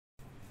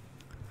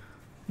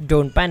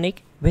Don't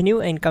panic when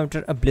you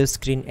encounter a blue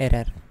screen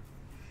error.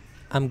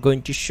 I'm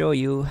going to show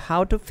you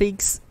how to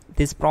fix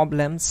this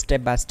problem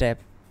step by step.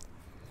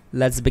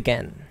 Let's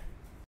begin.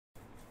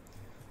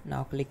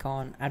 Now click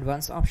on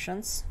Advanced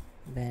Options,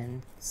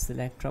 then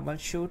select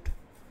Troubleshoot,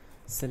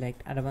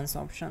 select Advanced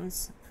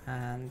Options,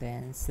 and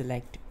then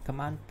select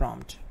Command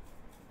Prompt.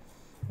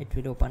 It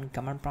will open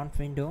Command Prompt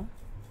window.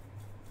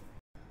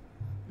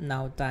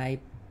 Now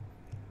type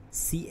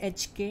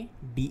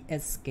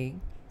chkdsk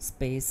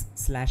space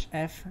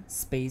 /f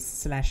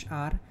space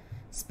 /r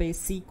space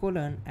c :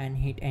 and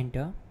hit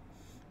enter.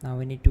 Now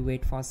we need to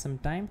wait for some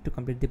time to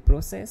complete the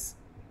process.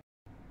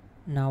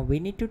 Now we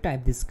need to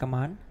type this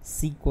command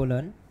c :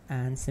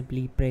 and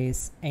simply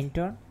press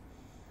enter.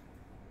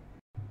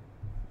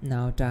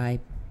 Now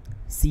type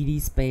cd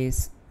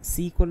space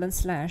c :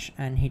 /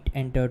 and hit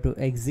enter to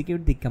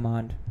execute the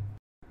command.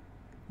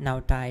 Now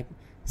type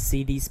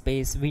cd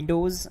space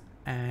Windows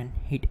and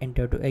hit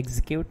enter to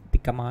execute the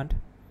command.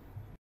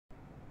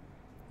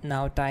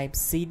 Now type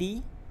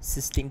cd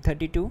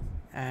system32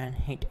 and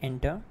hit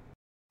enter.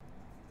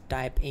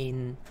 Type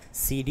in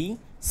cd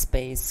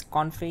space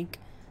config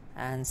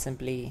and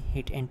simply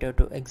hit enter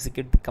to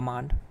execute the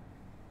command.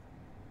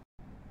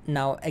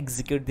 Now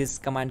execute this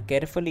command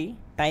carefully.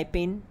 Type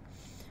in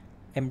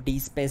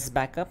md space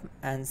backup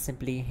and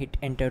simply hit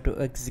enter to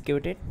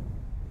execute it.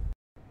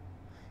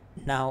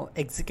 Now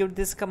execute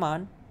this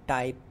command.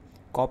 Type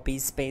copy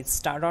space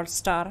 **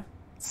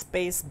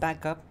 space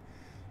backup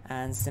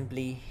and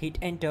simply hit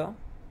enter.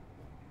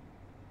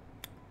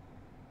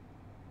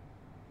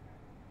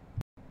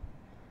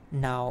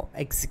 Now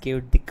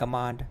execute the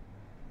command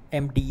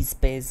md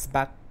space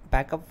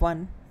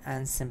backup1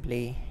 and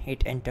simply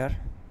hit enter.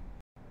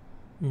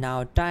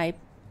 Now type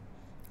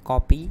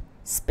copy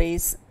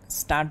space **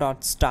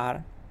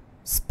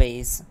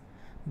 space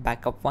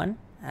backup1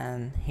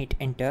 and hit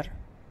enter.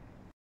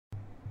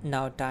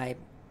 Now type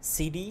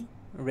cd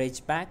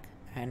regback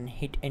and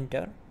hit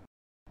enter.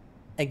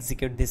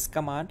 Execute this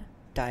command.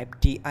 Type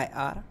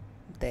dir,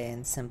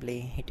 then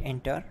simply hit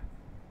enter.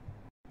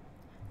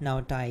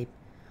 Now type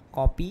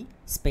copy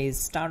space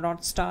 **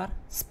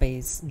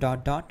 space ...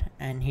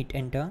 and hit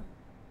enter.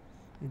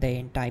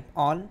 Then type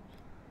all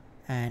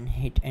and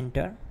hit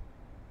enter.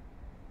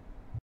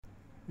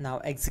 Now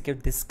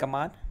execute this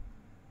command.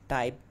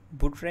 Type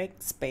bootrec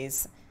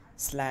space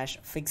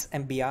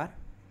 /fixmbr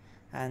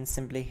and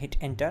simply hit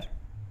enter.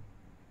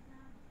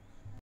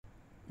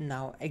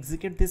 Now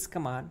execute this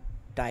command.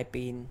 Type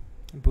in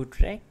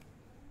bootrec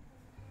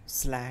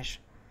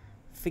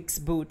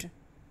 /fixboot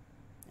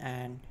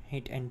and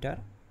hit enter.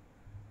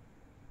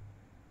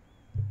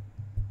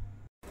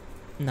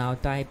 Now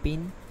type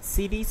in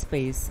cd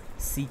space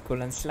c : /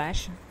 and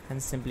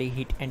simply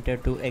hit enter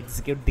to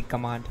execute the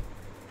command.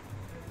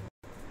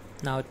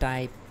 Now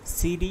type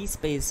cd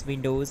space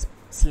Windows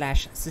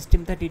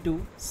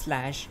 /system32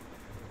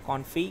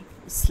 /config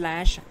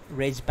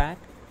 /regback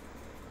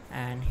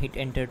and hit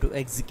enter to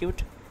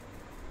execute.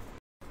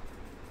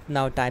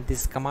 Now type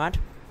this command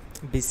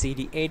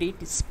bcd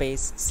edit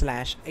space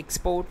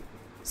 /export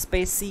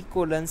space c :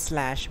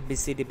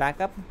 /bcd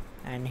backup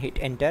and hit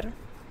enter.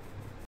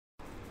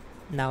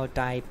 Now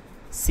type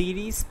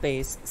cd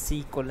space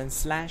c : /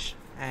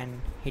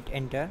 and hit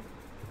enter.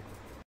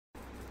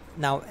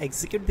 Now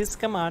execute this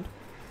command.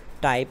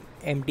 Type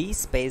md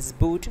space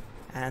boot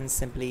and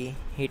simply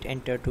hit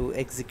enter to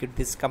execute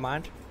this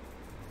command.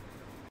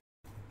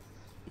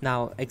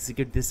 Now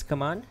execute this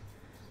command.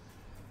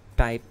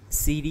 Type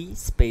cd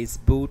space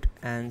boot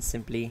and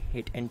simply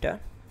hit enter.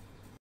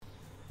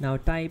 Now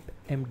type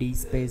md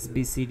space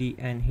bcd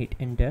and hit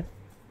enter.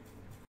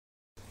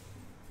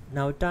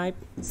 Now type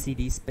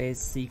cd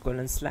space c : /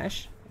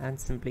 and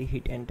simply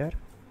hit enter.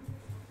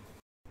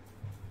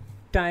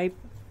 Type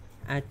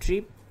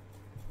attrib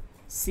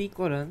c :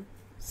 /boot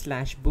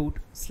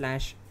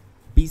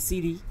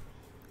 /bcd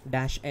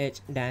 -h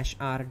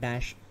 -r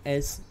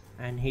 -s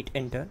and hit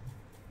enter.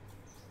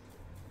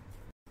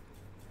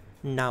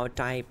 Now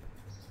type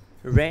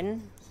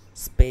ren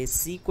space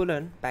c :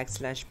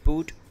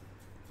 /boot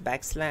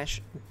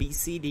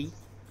 /bcd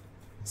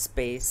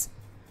space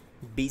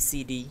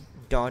bcd.old,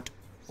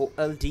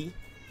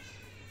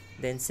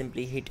 then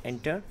simply hit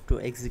enter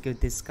to execute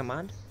this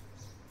command.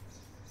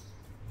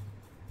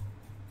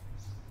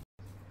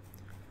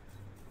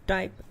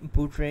 Type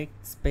bootrec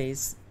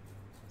space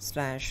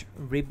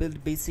 /rebuild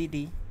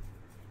bcd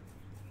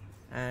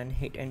and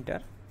hit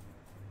enter.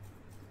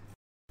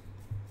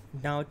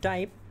 Now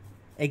type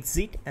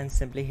exit and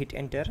simply hit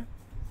enter.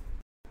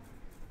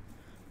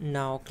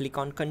 Now click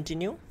on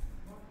continue.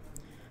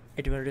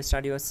 It will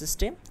restart your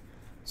system.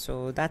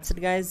 So that's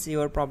it guys,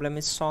 your problem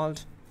is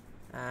solved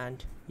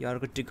and you are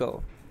good to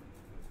go.